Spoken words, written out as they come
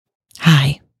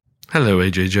Hi. Hello,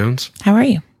 AJ Jones. How are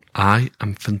you? I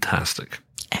am fantastic.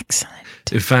 Excellent.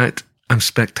 In fact, I'm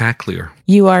spectacular.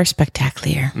 You are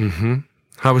spectacular. Mm-hmm.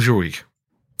 How was your week?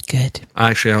 Good.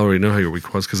 Actually, I already know how your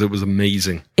week was because it was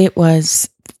amazing. It was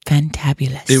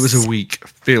fantabulous. It was a week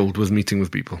filled with meeting with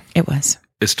people. It was.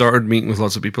 It started meeting with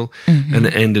lots of people and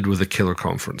it ended with a killer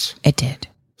conference. It did.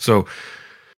 So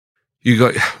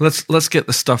let's get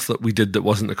the stuff that we did that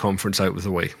wasn't a conference out of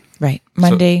the way. Right.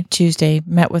 Monday, Tuesday,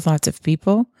 met with lots of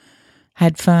people,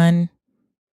 had fun,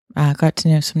 got to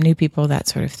know some new people, that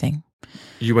sort of thing.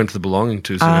 You went to the Belonging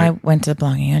Tuesday I night? went to the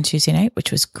Belonging on Tuesday night,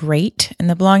 which was great. And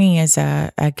the Belonging is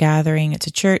a gathering. It's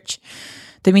a church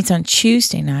that meets on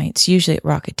Tuesday nights, usually at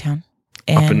Rocketown.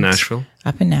 Up in Nashville?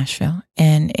 Up in Nashville.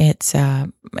 And it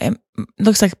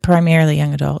looks like primarily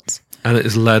young adults. And it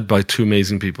is led by two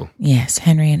amazing people. Yes,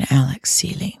 Henry and Alex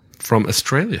Seeley. From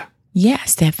Australia.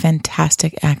 Yes, they have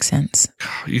fantastic accents.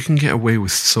 You can get away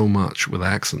with so much with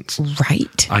accents.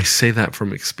 Right. I say that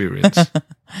from experience.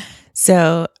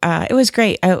 So it was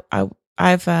great.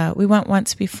 We went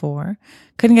once before.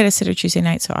 Couldn't get a sitter Tuesday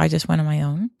night, so I just went on my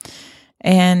own.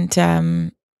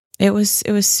 And it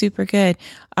was super good.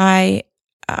 I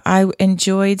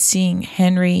enjoyed seeing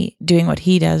Henry doing what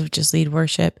he does, which is lead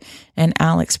worship, and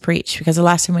Alex preach, because the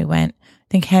last time we went,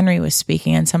 I think Henry was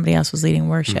speaking and somebody else was leading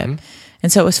worship. Mm-hmm.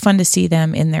 And so it was fun to see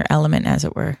them in their element, as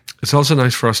it were. It's also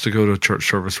nice for us to go to a church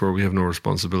service where we have no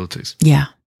responsibilities. Yeah.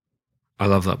 I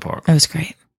love that part. It was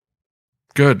great.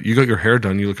 Good. You got your hair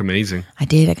done. You look amazing. I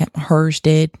did. I got my hers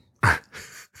did.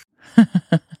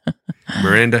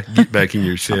 Miranda, get back in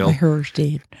your cell. My hers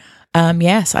did.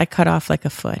 Yes, I cut off like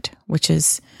a foot, which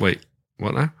is... Wait,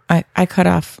 what now? I cut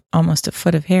off almost a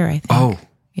foot of hair, I think. Oh.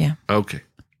 Yeah. Okay.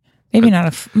 Maybe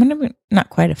not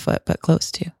quite a foot, but close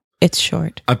to. It's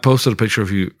short. I posted a picture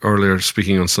of you earlier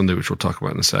speaking on Sunday, which we'll talk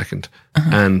about in a second. Uh-huh.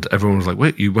 And everyone was like,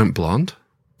 wait, you went blonde?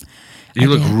 You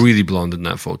look really blonde in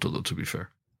that photo, though, to be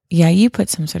fair. Yeah, you put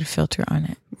some sort of filter on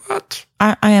it. What?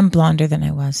 I am blonder than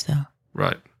I was, though.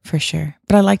 Right. For sure.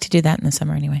 But I like to do that in the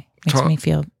summer anyway. Makes me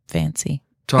feel fancy.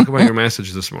 Talk about your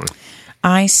message this morning.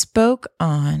 I spoke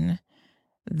on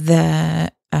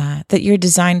that you're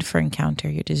designed for encounter.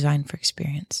 You're designed for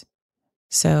experience.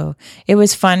 So it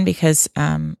was fun because,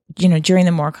 during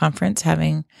the More Conference,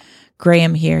 having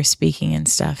Graham here speaking and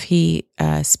stuff, he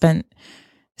spent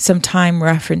some time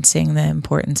referencing the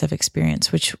importance of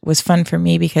experience, which was fun for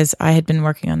me because I had been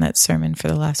working on that sermon for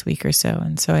the last week or so.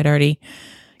 And so I'd already,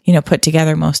 put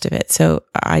together most of it. So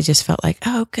I just felt like,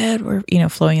 oh, good. We're,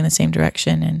 flowing in the same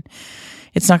direction. And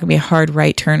it's not going to be a hard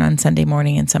right turn on Sunday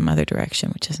morning in some other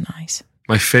direction, which is nice.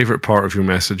 My favorite part of your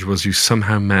message was you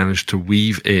somehow managed to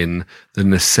weave in the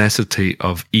necessity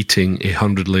of eating a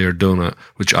 100-layer donut,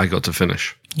 which I got to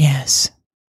finish. Yes.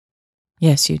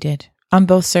 Yes, you did. On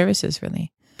both services,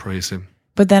 really. Praise him.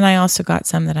 But then I also got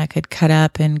some that I could cut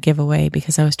up and give away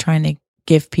because I was trying to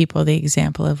give people the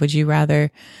example of, would you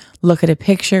rather look at a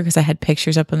picture, because I had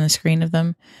pictures up on the screen of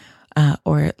them,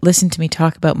 or listen to me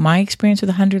talk about my experience with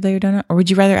a 100-layer donut, or would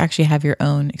you rather actually have your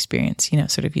own experience,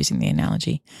 sort of using the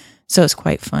analogy. So it's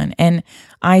quite fun. And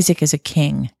Isaac is a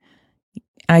king.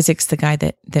 Isaac's the guy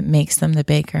that makes them, the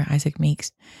baker, Isaac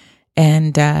Meeks.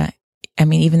 And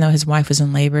even though his wife was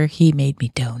in labor, he made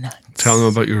me donuts. Tell them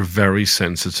about your very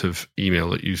sensitive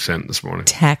email that you sent this morning.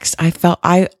 Text.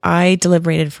 I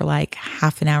deliberated for like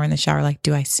half an hour in the shower. Like,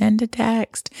 do I send a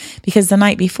text? Because the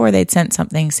night before they'd sent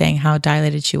something saying how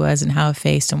dilated she was and how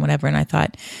effaced and whatever. And I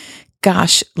thought,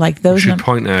 gosh, like those. We should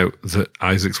point out that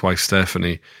Isaac's wife,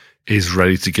 Stephanie, is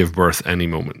ready to give birth any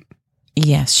moment.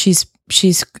 Yes, she's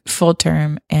full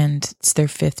term and it's their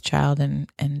fifth child.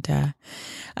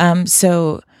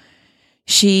 So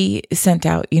she sent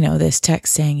out, this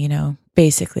text saying,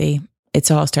 basically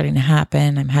it's all starting to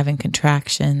happen. I'm having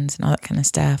contractions and all that kind of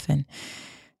stuff.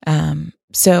 And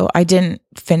so I didn't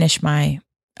finish my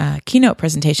keynote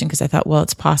presentation because I thought, well,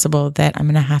 it's possible that I'm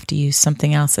going to have to use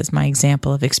something else as my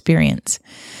example of experience.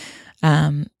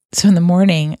 So in the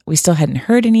morning, we still hadn't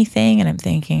heard anything. And I'm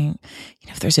thinking,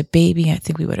 if there's a baby, I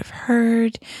think we would have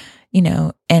heard,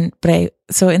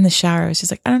 so in the shower, I was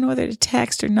just like, I don't know whether to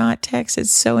text or not text. It's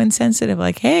so insensitive.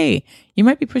 Like, hey, you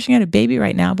might be pushing out a baby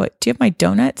right now, but do you have my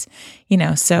donuts?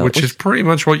 Which is pretty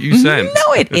much what you said.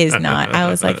 No, it is not. I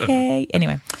was like, hey,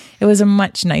 anyway, it was a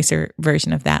much nicer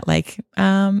version of that. Like,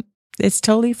 it's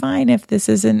totally fine if this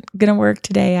isn't going to work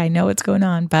today. I know what's going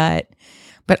on, but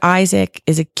Isaac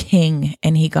is a king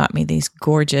and he got me these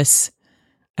gorgeous,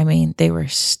 I mean, they were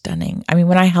stunning. I mean,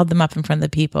 when I held them up in front of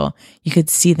the people, you could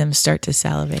see them start to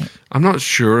salivate. I'm not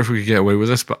sure if we could get away with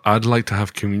this, but I'd like to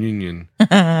have communion with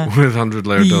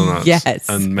 100-layer donuts Yes.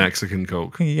 and Mexican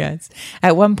Coke. Yes.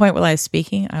 At one point while I was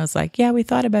speaking, I was like, yeah, we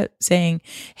thought about saying,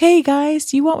 hey guys,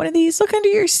 do you want one of these? Look under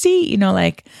your seat. You know,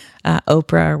 like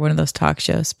Oprah or one of those talk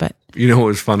shows. But you know what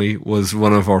was funny was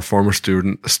one of our former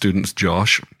students,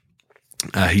 Josh.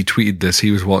 He tweeted this.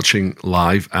 He was watching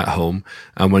live at home,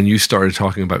 and when you started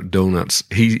talking about donuts,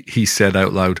 he said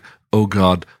out loud, "Oh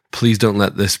God, please don't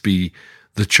let this be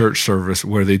the church service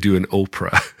where they do an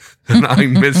Oprah, and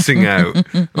I'm missing out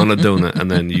on a donut." And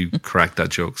then you cracked that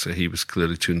joke, so he was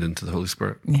clearly tuned into the Holy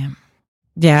Spirit.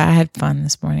 Yeah, I had fun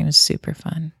this morning. It was super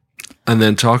fun. And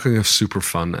then talking of super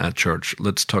fun at church,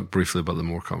 let's talk briefly about the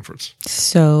More Conference.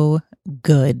 So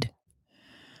good.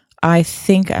 I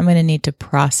think I'm going to need to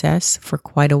process for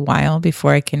quite a while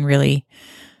before I can really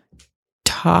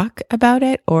talk about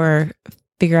it or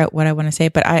figure out what I want to say.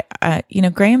 But I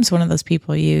Graham's one of those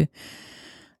people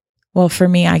for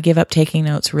me, I give up taking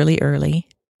notes really early,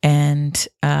 and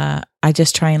I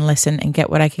just try and listen and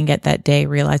get what I can get that day,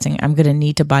 realizing I'm going to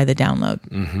need to buy the download.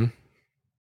 Mm-hmm.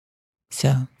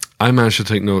 So I managed to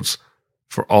take notes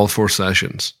for all 4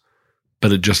 sessions,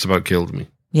 but it just about killed me.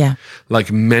 Yeah.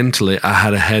 Like mentally, I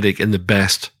had a headache in the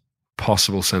best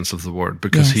possible sense of the word,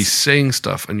 because Yes. he's saying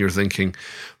stuff and you're thinking,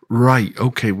 right,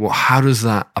 okay, well, how does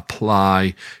that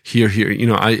apply here? You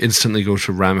know, I instantly go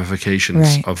to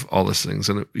ramifications of all these things.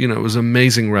 And, it was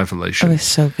amazing revelation. It was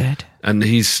so good. And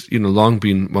he's, long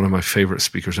been one of my favorite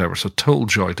speakers ever. So total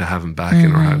joy to have him back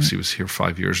in our house. He was here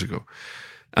 5 years ago.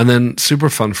 And then super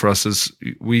fun for us is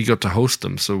we got to host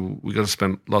them. So we got to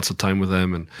spend lots of time with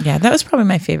them. And yeah, that was probably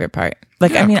my favorite part.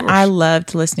 Like, Yeah, I mean, of course. I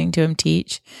loved listening to him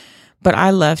teach, but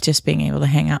I love just being able to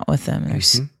hang out with them.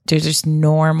 They're just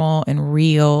normal and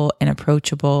real and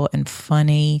approachable and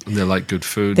funny. And they like good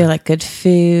food. They like good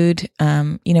food.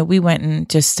 We went and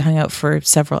just hung out for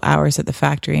several hours at the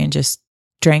factory and just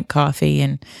drank coffee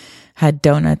and had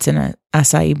donuts and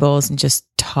acai bowls and just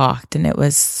talked. And it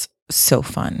was so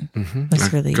fun. Mm-hmm. It was I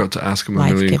really got to ask him a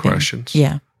million life-giving. questions.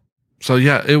 Yeah. So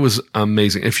yeah, it was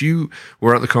amazing. If you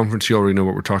were at the conference, you already know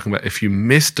what we're talking about. If you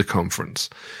missed the conference,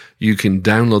 you can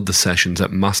download the sessions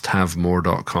at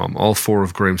musthavemore.com, all 4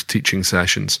 of Graham's teaching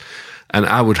sessions. And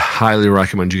I would highly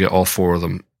recommend you get all 4 of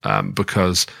them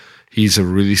because he's a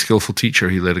really skillful teacher.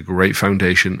 He laid a great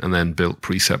foundation and then built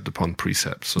precept upon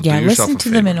precept. So Yeah, do yourself listen a to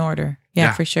them favor. in order.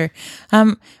 Yeah, for sure.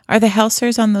 Are the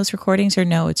Helsers on those recordings, or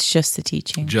no, it's just the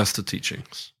teaching? Just the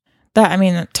teachings. That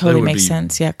totally would makes be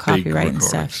sense. Yeah, copyright and recordings,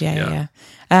 stuff. Yeah.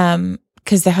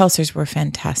 Because the Helsers were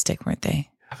fantastic, weren't they?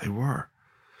 Yeah, they were.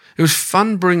 It was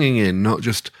fun bringing in not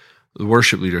just the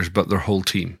worship leaders, but their whole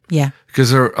team. Yeah.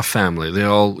 Because they're a family. They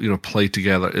all, play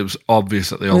together. It was obvious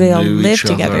that they all They all knew live each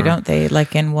together, other. don't they?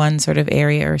 Like in one sort of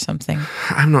area or something.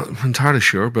 I'm not entirely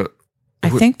sure, but I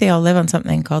think they all live on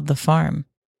something called the farm.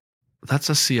 that's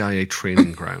a CIA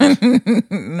training ground.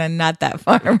 No, not that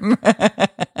farm.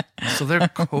 So they're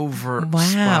covert Wow.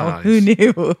 spies. Who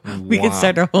knew? We could Wow.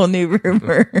 start a whole new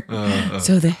rumor. Uh,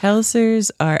 So the Helsers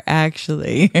are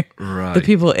actually right. the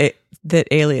people that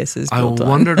Alias is I built on.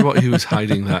 wondered what he was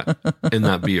hiding in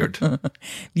that beard.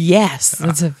 Yes,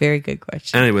 that's a very good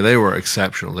question. Anyway, they were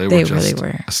exceptional. They They were just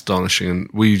really were. astonishing. And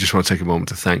we just want to take a moment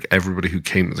to thank everybody who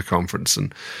came to the conference,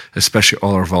 and especially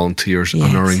all our volunteers and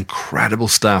our Yes. incredible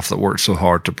staff that worked so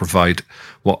hard to provide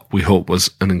what we hope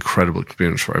was an incredible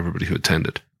experience for everybody who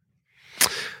attended.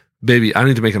 Baby, I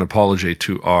need to make an apology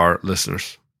to our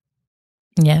listeners.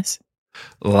 Yes.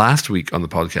 Last week on the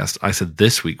podcast, I said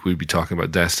this week we'd be talking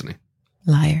about Destiny.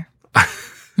 Liar.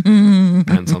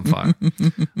 Pants on fire.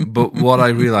 But what I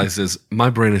realized is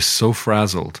my brain is so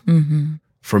frazzled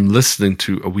from listening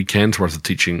to a weekend's worth of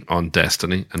teaching on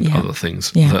Destiny and Yeah. other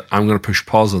things Yeah. that I'm going to push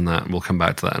pause on that, and we'll come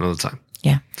back to that another time.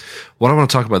 Yeah. What I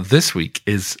want to talk about this week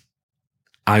is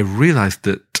I realized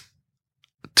that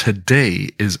today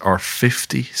is our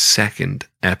 52nd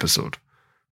episode,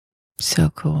 So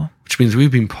cool. which means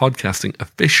we've been podcasting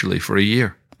officially for a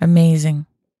year. Amazing.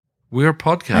 We are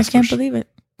podcasters. I can't believe it.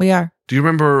 We are. Do you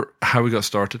remember how we got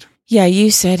started? Yeah,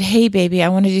 you said, hey, baby, I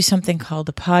want to do something called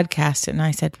a podcast. And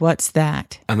I said, what's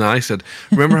that? And then I said,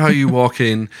 remember how you walk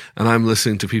in and I'm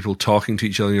listening to people talking to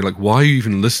each other and you're like, why are you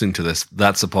even listening to this?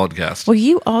 That's a podcast. Well,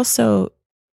 you also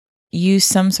use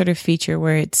some sort of feature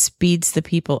where it speeds the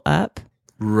people up.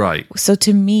 Right. So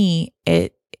to me,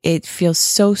 it feels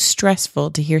so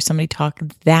stressful to hear somebody talk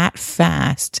that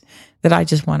fast that I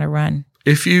just want to run.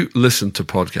 If you listen to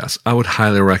podcasts, I would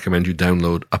highly recommend you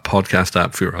download a podcast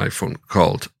app for your iPhone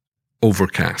called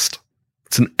Overcast.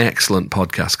 It's an excellent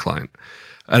podcast client.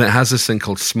 And it has this thing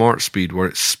called Smart Speed where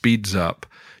it speeds up.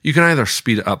 You can either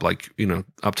speed it up like,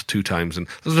 up to 2 times and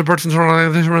there's a person.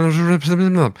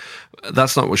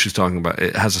 That's not what she's talking about.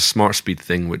 It has a Smart Speed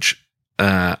thing which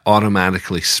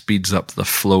automatically speeds up the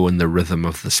flow and the rhythm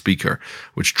of the speaker,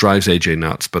 which drives AJ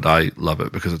nuts, but I love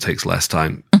it because it takes less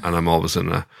time and I'm always in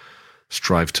a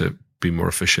strive to be more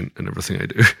efficient in everything I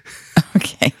do.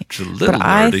 Okay. But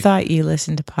I thought you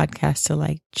listened to podcasts to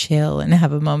like chill and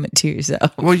have a moment to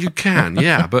yourself. Well, you can,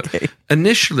 yeah. But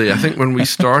initially, I think when we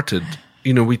started,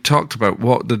 we talked about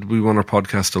what did we want our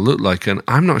podcast to look like, and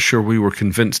I'm not sure we were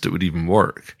convinced it would even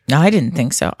work. No, I didn't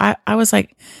think so. I was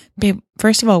like, babe,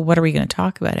 first of all, what are we going to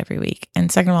talk about every week?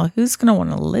 And second of all, who's going to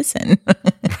want to listen?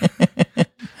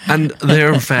 And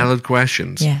they're valid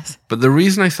questions. Yes. But the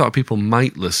reason I thought people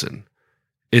might listen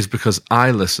is because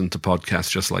I listen to podcasts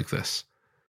just like this.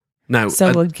 Now,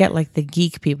 so we'll get like the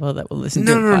geek people that will listen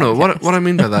to No. What I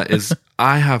mean by that is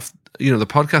I have, the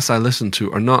podcasts I listen to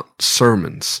are not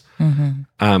sermons.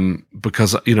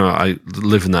 Because, I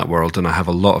live in that world and I have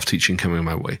a lot of teaching coming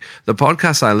my way. The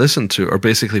podcasts I listen to are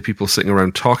basically people sitting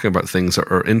around talking about things that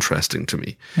are interesting to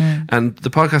me. And the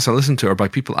podcasts I listen to are by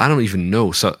people I don't even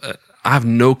know. So I have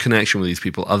no connection with these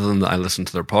people other than that I listen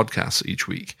to their podcasts each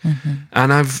week.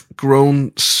 And I've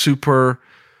grown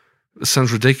it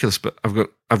sounds ridiculous, but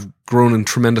I've grown in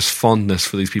tremendous fondness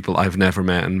for these people I've never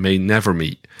met and may never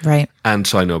meet. Right. And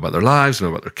so I know about their lives, I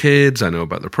know about their kids, I know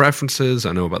about their preferences,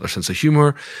 I know about their sense of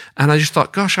humor. And I just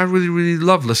thought, gosh, I really, really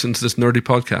love listening to this nerdy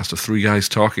podcast of 3 guys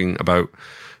talking about,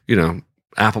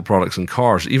 Apple products and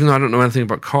cars, even though I don't know anything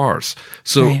about cars.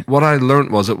 So What I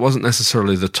learned was it wasn't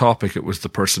necessarily the topic, it was the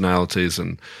personalities,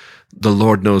 and the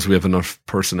Lord knows we have enough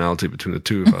personality between the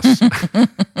two of us.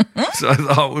 So I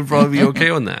thought we'd probably be okay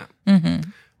on that.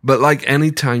 But like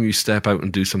any time you step out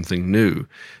and do something new,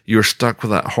 you're stuck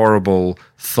with that horrible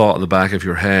thought in the back of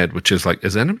your head, which is like,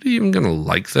 is anybody even going to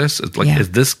like this?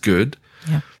 Is this good?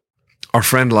 Yeah. Our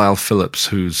friend Lyle Phillips,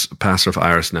 who's a pastor of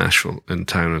Iris Nashville in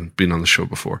town and been on the show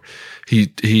before, he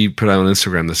put out on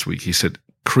Instagram this week, he said,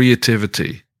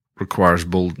 creativity requires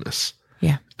boldness.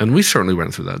 Yeah. And we certainly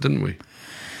went through that, didn't we?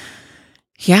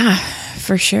 Yeah,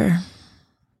 for sure.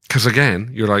 Because again,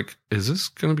 you're like, is this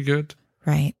going to be good?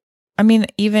 Right. I mean,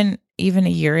 even a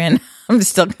year in, I'm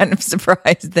still kind of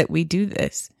surprised that we do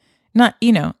this. Not,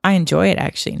 I enjoy it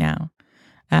actually now.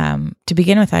 To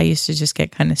begin with, I used to just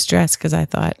get kind of stressed because I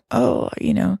thought, I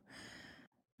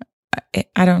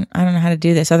don't know how to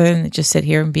do this other than just sit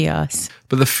here and be us.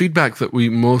 But the feedback that we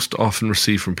most often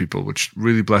receive from people, which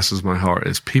really blesses my heart,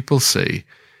 is people say,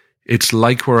 it's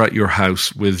like we're at your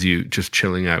house with you, just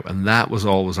chilling out. And that was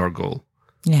always our goal.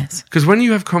 Yes. Because when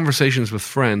you have conversations with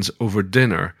friends over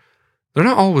dinner, they're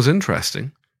not always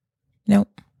interesting. Nope.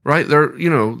 Right?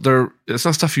 It's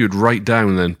not stuff you'd write down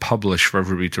and then publish for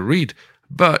everybody to read,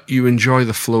 but you enjoy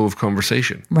the flow of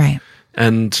conversation. Right.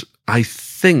 And I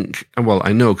think, well,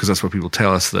 I know because that's what people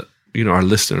tell us, that, our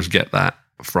listeners get that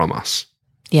from us.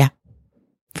 Yeah,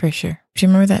 for sure. Do you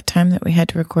remember that time that we had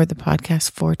to record the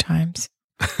podcast 4 times?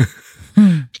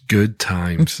 Good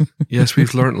times. Yes,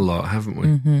 we've learned a lot, haven't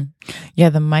we? Yeah,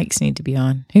 the mics need to be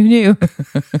on. Who knew?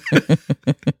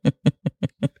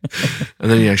 And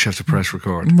then you actually have to press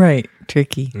record. Right.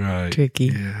 Tricky. Right. Tricky.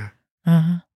 Yeah.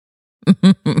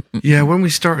 Uh-huh. Yeah, when we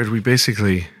started, we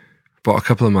basically bought a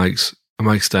couple of mics, a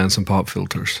mic stand, some pop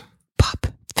filters. Pop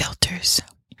filters.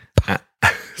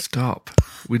 Stop.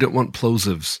 We don't want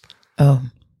plosives. Oh,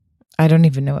 I don't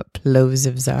even know what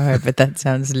plosives are, but that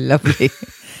sounds lovely.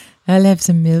 I'll have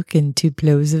some milk and 2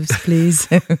 plosives, please.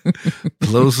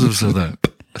 Plosives are the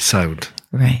sound.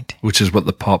 Right. Which is what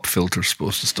the pop filter's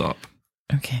supposed to stop.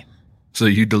 Okay. So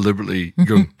you deliberately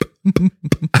go, it's going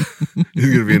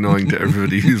to be annoying to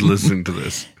everybody who's listening to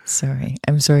this. Sorry.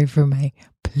 I'm sorry for my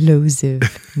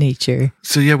plosive nature.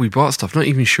 So yeah, we bought stuff. Not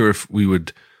even sure if we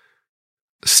would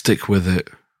stick with it,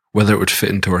 whether it would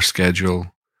fit into our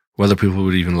schedule, whether people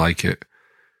would even like it.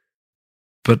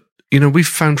 But, we've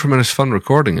found tremendous fun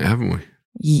recording it, haven't we?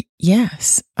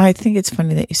 Yes. I think it's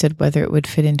funny that you said whether it would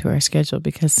fit into our schedule,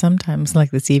 because sometimes,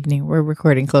 like this evening, we're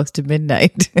recording close to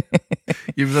midnight.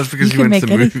 Yeah, but that's because you went to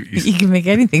the movies. You can make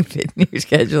anything fit in your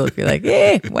schedule if you're like,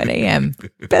 1 a.m.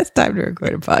 Best time to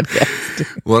record a podcast.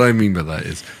 What I mean by that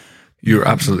is, you're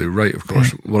absolutely right, of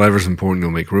course. Right. Whatever's important,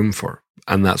 you'll make room for.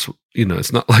 And that's,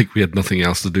 it's not like we had nothing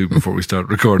else to do before we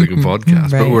started recording a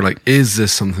podcast. Right. But we're like, is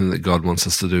this something that God wants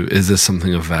us to do? Is this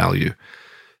something of value?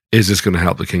 Is this going to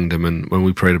help the kingdom? And when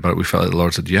we prayed about it, we felt like the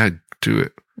Lord said, yeah, do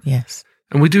it. Yes.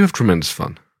 And we do have tremendous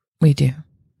fun. We do.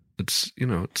 It's,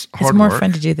 it's hard It's more work.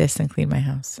 fun to do this than clean my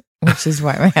house. which is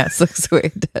why my house looks the way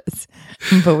it does.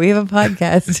 But we have a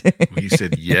podcast. We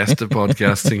said yes to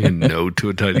podcasting and no to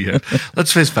a tidy house.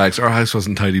 Let's face facts. Our house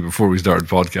wasn't tidy before we started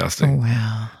podcasting.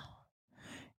 Wow.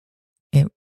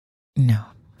 No.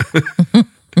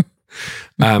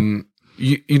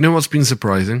 You know what's been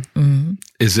surprising? Mm-hmm.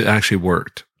 Is it actually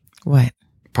worked. What?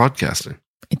 Podcasting.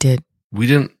 It did. We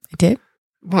didn't. It did?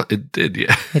 Well, it did,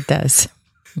 yeah. It does.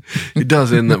 It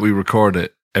does in that we record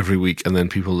it every week and then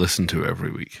people listen to it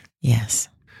every week. Yes.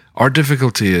 Our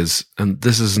difficulty is, and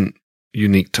this isn't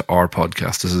unique to our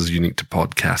podcast, this is unique to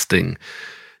podcasting.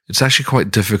 It's actually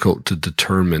quite difficult to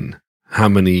determine how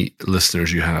many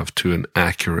listeners you have to an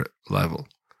accurate level.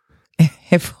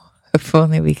 If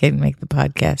only we could make the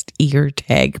podcast ear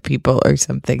tag people or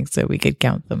something so we could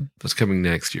count them. That's coming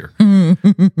next year.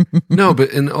 No,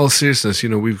 but in all seriousness,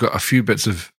 we've got a few bits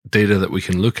of data that we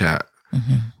can look at.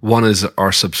 Mm-hmm. One is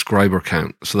our subscriber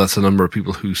count. So that's the number of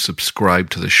people who subscribe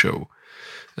to the show.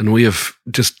 And we have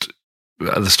just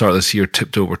at the start of this year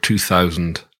tipped over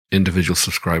 2,000 individual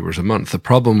subscribers a month. The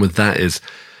problem with that is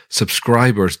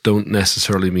subscribers don't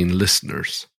necessarily mean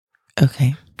listeners.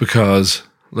 Okay. Because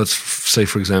let's say,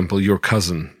 for example, your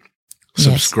cousin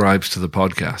subscribes to the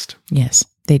podcast. Yes,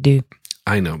 they do.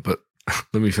 I know, but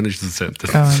let me finish the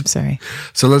sentence. Oh, I'm sorry.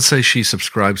 So let's say she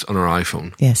subscribes on her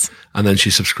iPhone. Yes. And then she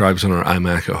subscribes on her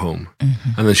iMac at home.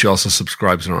 Mm-hmm. And then she also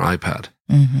subscribes on her iPad.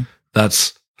 Mm-hmm.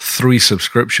 That's 3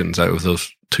 subscriptions out of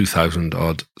those 2,000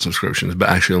 odd subscriptions, but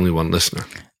actually only 1 listener.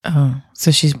 Oh,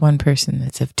 so she's one person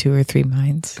that's of 2 or 3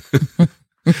 minds.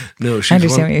 No, I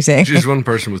understand what you're saying. She's one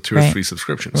person with 2 or 3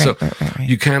 subscriptions. Right, so right.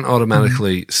 you can't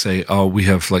automatically say, oh, we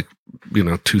have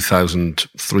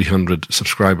 2,300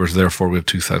 subscribers, therefore we have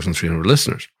 2,300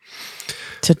 listeners.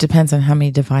 So it depends on how many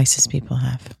devices people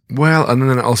have. Well, and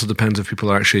then it also depends if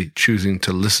people are actually choosing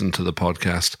to listen to the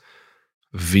podcast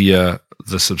via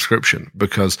the subscription.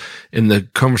 Because in the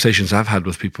conversations I've had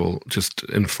with people just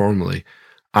informally,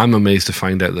 I'm amazed to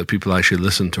find out that people actually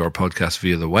listen to our podcast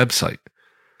via the website.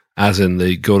 As in,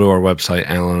 they go to our website,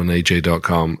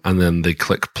 alanandaj.com, and then they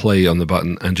click play on the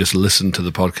button and just listen to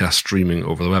the podcast streaming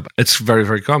over the web. It's very,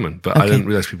 very common, but I didn't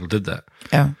realize people did that.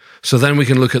 Oh. So then we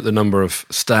can look at the number of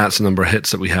stats, the number of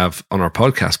hits that we have on our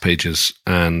podcast pages,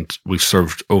 and we've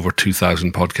served over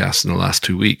 2,000 podcasts in the last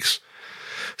 2 weeks.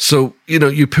 So,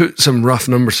 you put some rough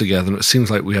numbers together, and it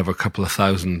seems like we have a couple of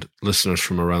thousand listeners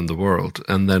from around the world,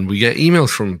 and then we get emails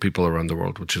from people around the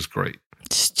world, which is great.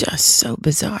 It's just so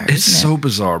bizarre. It's so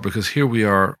bizarre because here we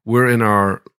are, we're in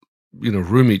our,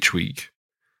 room each week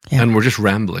and we're just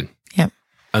rambling. Yep.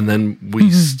 And then we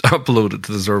upload it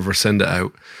to the server, send it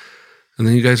out. And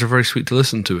then you guys are very sweet to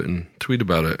listen to it and tweet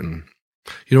about it. And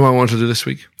you know what I wanted to do this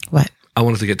week? What? I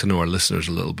wanted to get to know our listeners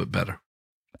a little bit better.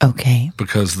 Okay.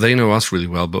 Because they know us really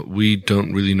well, but we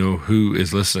don't really know who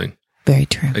is listening. Very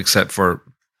true. Except for,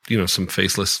 some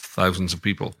faceless thousands of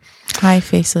people. Hi,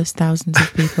 faceless thousands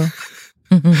of people.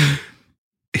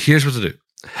 Here's what to do.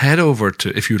 Head over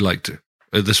to, if you'd like to,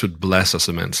 this would bless us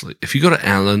immensely. If you go to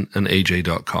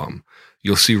alanandaj.com,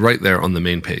 you'll see right there on the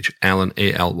main page, Alan,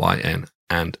 ALYN,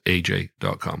 and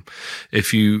AJ.com.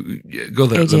 If you go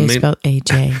there, AJ is spelled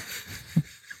AJ.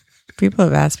 People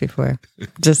have asked before.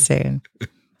 Just saying.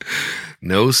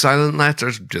 No silent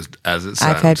letters, just as it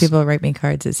sounds. I've had people write me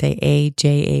cards that say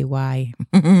AJAY.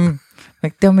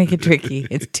 Like, don't make it tricky.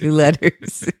 It's 2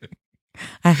 letters.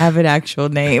 I have an actual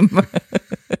name.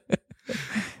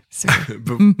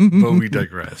 but we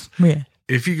digress. Yeah.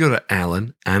 If you go to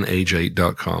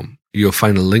alanandaj.com, you'll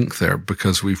find a link there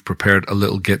because we've prepared a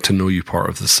little get to know you part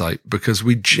of the site because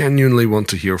we genuinely want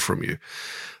to hear from you.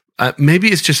 Maybe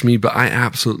it's just me, but I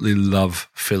absolutely love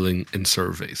filling in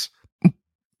surveys.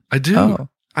 I do. Oh.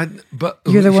 But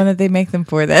you're the one that they make them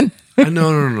for then.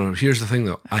 No. Here's the thing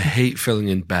though. I hate filling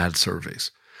in bad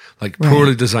surveys. Like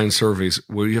poorly designed surveys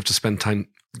where you have to spend time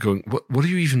going, what do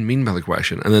you even mean by the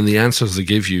question? And then the answers they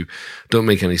give you don't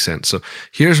make any sense. So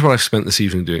here's what I've spent this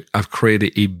evening doing. I've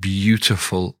created a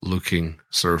beautiful looking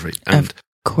survey. And of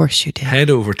course you did.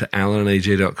 Head over to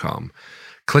alanandaj.com.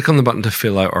 Click on the button to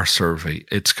fill out our survey.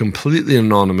 It's completely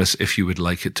anonymous if you would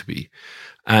like it to be.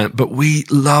 But we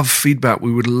love feedback.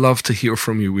 We would love to hear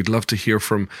from you. We'd love to hear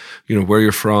from, where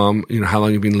you're from, how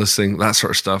long you've been listening, that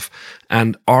sort of stuff.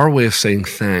 And our way of saying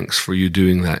thanks for you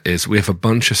doing that is we have a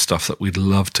bunch of stuff that we'd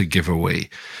love to give away.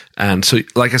 And so,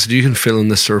 like I said, you can fill in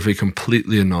this survey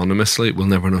completely anonymously. We'll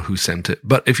never know who sent it.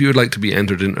 But if you would like to be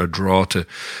entered in a draw to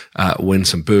win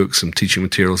some books, some teaching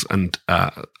materials, and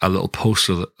a little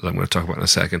poster that I'm going to talk about in a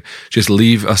second, just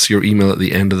leave us your email at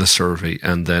the end of the survey.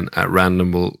 And then at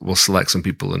random, we'll select some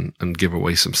people and give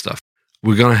away some stuff.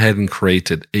 We've gone ahead and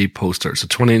created a poster. It's a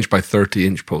 20-inch by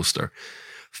 30-inch poster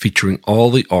featuring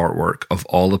all the artwork of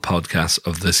all the podcasts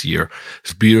of this year.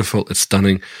 It's beautiful. It's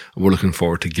stunning. We're looking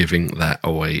forward to giving that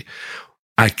away.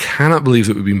 I cannot believe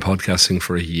that we've been podcasting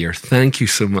for a year. Thank you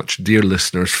so much, dear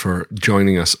listeners, for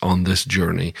joining us on this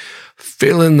journey.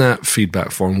 Fill in that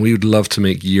feedback form. We would love to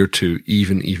make year 2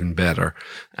 even better.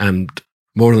 And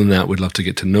more than that, we'd love to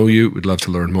get to know you. We'd love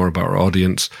to learn more about our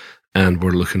audience. And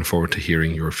we're looking forward to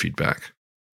hearing your feedback.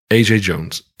 AJ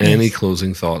Jones, any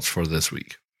closing thoughts for this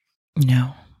week?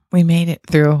 No, we made it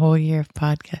through a whole year of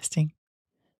podcasting.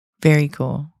 Very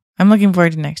cool. I'm looking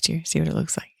forward to next year, see what it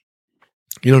looks like.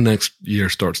 You know, next year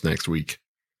starts next week.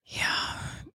 Yeah.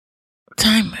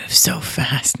 Time moves so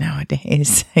fast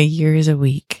nowadays. A year is a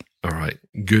week. All right.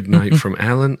 Good night from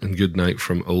Alan and good night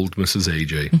from old Mrs.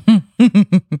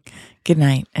 AJ. Good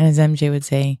night. And as MJ would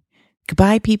say,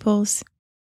 goodbye, peoples.